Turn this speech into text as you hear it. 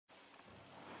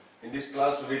In this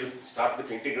class we will start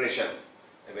with integration,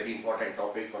 a very important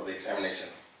topic for the examination.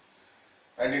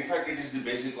 And in fact it is the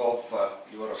basic of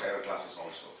your higher classes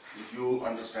also. If you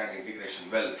understand integration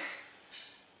well,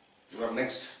 your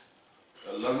next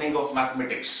learning of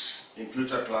mathematics in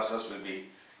future classes will be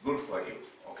good for you.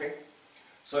 Okay?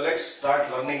 So let's start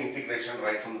learning integration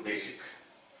right from the basic.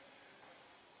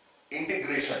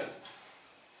 Integration.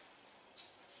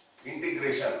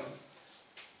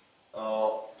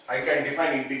 I can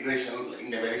define integration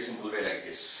in a very simple way like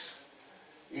this.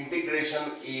 Integration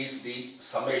is the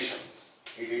summation.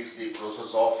 It is the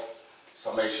process of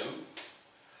summation.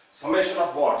 Summation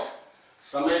of what?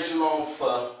 Summation of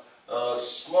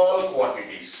small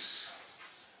quantities.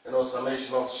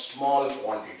 Summation of small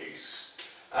quantities.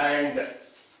 And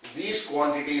these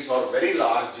quantities are very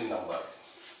large in number.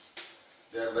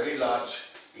 They are very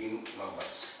large in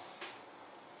numbers.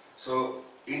 So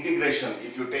integration,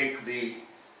 if you take the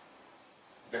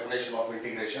definition of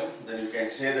integration, then you can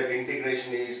say that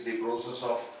integration is the process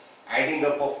of adding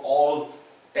up of all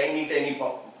tiny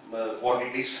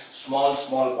quantities, small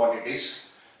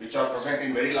quantities which are present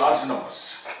in very large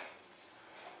numbers.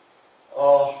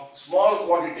 Small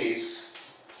quantities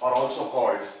are also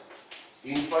called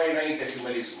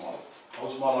infinitesimally small. How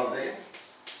small are they?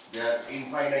 They are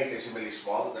infinitesimally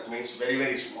small, that means very,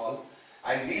 very small.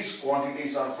 And these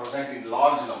quantities are present in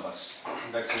large numbers,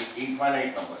 that's in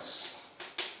infinite numbers.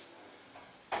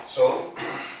 So,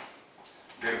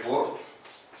 therefore,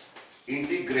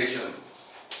 integration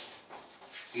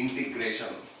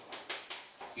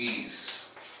is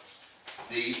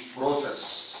the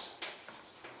process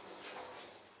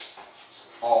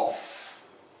of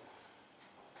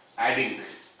adding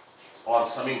or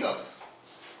summing up,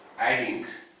 adding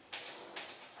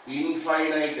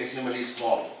infinitesimally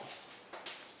small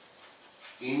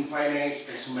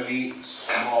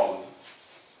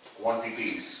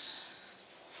quantities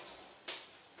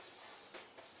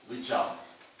which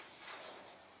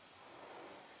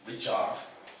are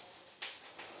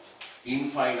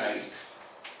infinite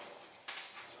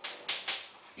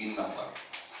in number.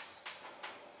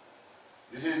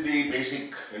 This is the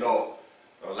basic,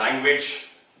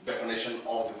 language definition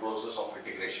of the process of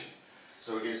integration.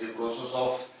 So it is the process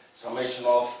of summation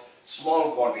of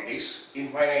small quantities,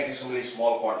 infinitesimally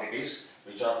small quantities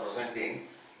which are present in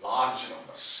large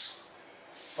numbers.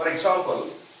 For example,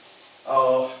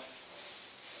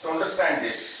 to understand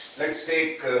this, let's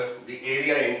take the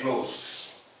area enclosed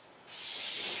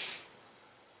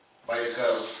by a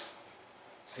curve,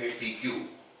 say PQ,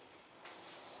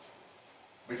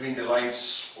 between the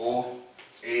lines O,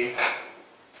 A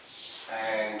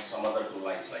and some other two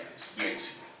lines like this, B and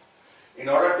C. In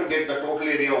order to get the total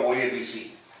area of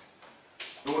OABC,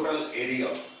 total area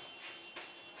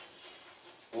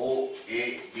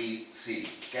OABC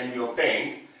can be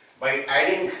obtained by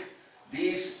adding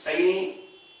these tiny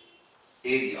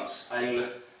areas. I will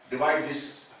divide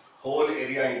this whole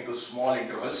area into small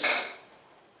intervals.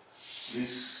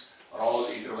 These are all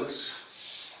intervals.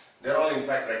 They are all in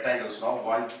fact rectangles now.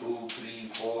 1, 2, 3,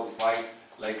 4, 5,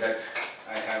 like that.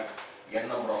 I have n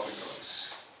number of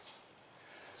intervals.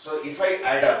 So if I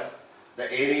add up the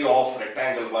area of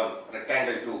rectangle 1,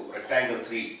 rectangle 2, rectangle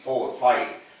 3, 4, 5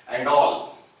 and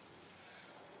all,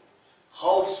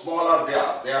 how small are they?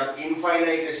 They are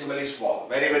infinitesimally small,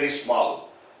 very, very small.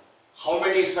 How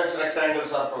many such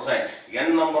rectangles are present?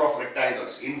 N number of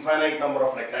rectangles, infinite number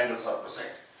of rectangles are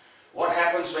present. What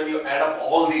happens when you add up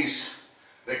all these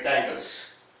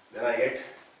rectangles? Then I get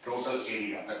total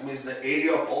area. That means the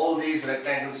area of all these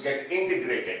rectangles get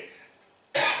integrated.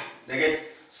 They get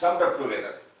summed up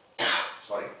together.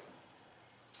 Sorry.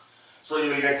 So you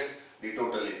will get the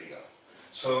total area.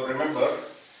 So remember,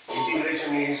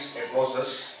 integration is a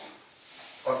process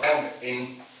performed in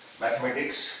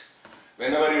mathematics.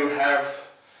 Whenever you have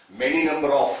many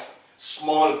number of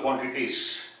small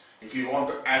quantities, if you want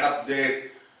to add up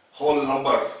their whole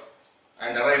number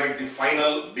and arrive at the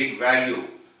final big value,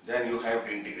 then you have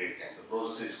to integrate them. The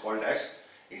process is called as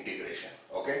integration.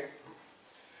 Okay?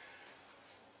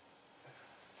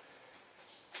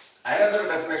 Another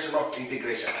definition of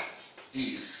integration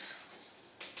is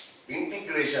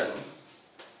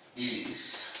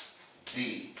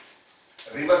the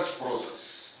reverse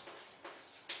process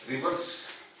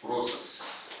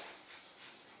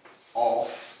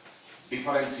of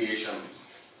differentiation.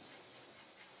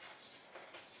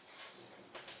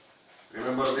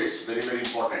 Remember this, very, very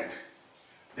important.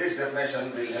 This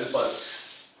definition will help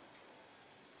us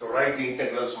to write the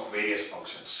integrals of various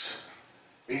functions.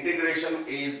 Integration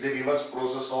is the reverse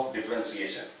process of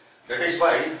differentiation. That is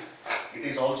why it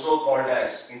is also called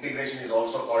as, integration is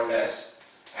also called as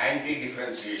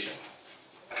anti-differentiation.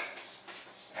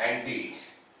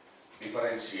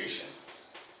 anti-differentiation.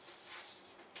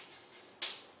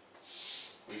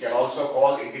 We can also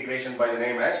call integration by the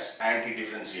name as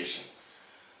anti-differentiation.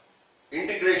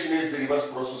 Integration is the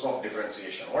reverse process of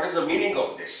differentiation. What is the meaning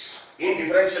of this? In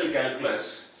differential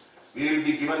calculus, we will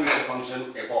be given with a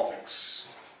function f of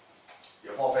x.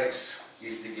 F of x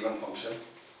is the given function.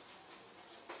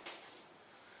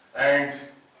 And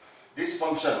this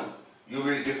function you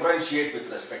will differentiate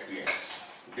with respect to x.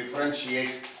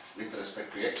 Differentiate with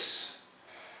respect to x.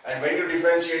 And when you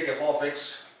differentiate f of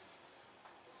x,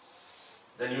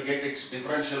 then you get its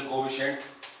differential coefficient.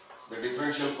 The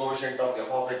differential coefficient of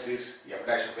f of x is f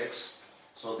dash of x.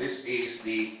 So this is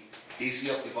the DC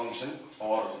of the function,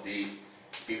 or the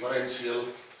differential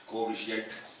coefficient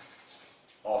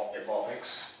of f of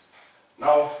x.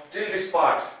 Now till this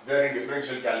part we are in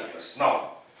differential calculus.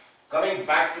 Now coming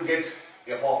back to get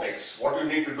f of x, what you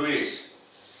need to do is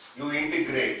you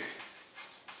integrate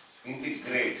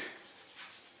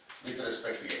with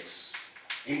respect to x.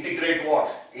 Integrate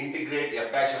what? Integrate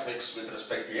f dash of x with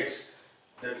respect to x.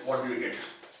 Then what do you get?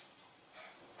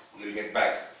 You will get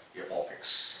back f of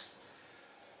x.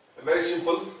 Very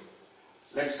simple.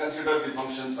 Let's consider the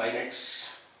function sin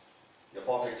x. F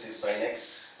of x is sin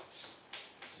x.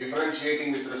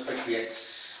 Differentiating with respect to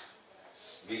x,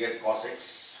 we get cos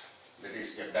x, that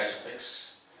is f dash of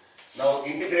x. Now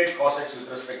integrate cos x with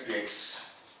respect to x.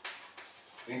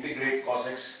 Integrate cos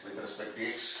x with respect to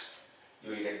x,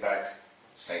 you will get back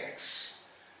sin x.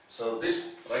 So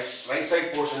this right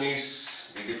side portion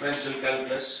is the differential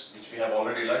calculus, which we have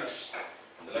already learnt.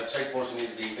 The left side portion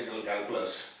is the integral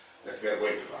calculus that we are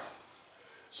going to learn.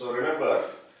 So remember,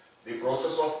 the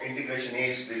process of integration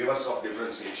is the reverse of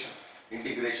differentiation.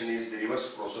 Integration is the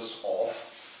reverse process of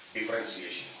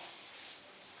differentiation.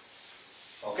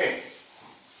 Okay,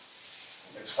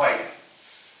 that's fine.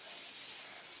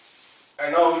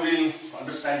 And now we will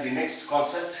understand the next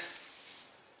concept,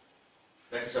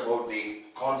 that is about the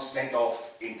constant of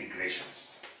integration.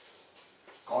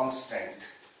 Constant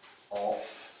of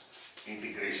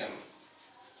integration.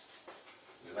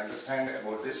 We will understand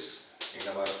about this in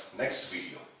our next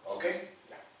video. Okay.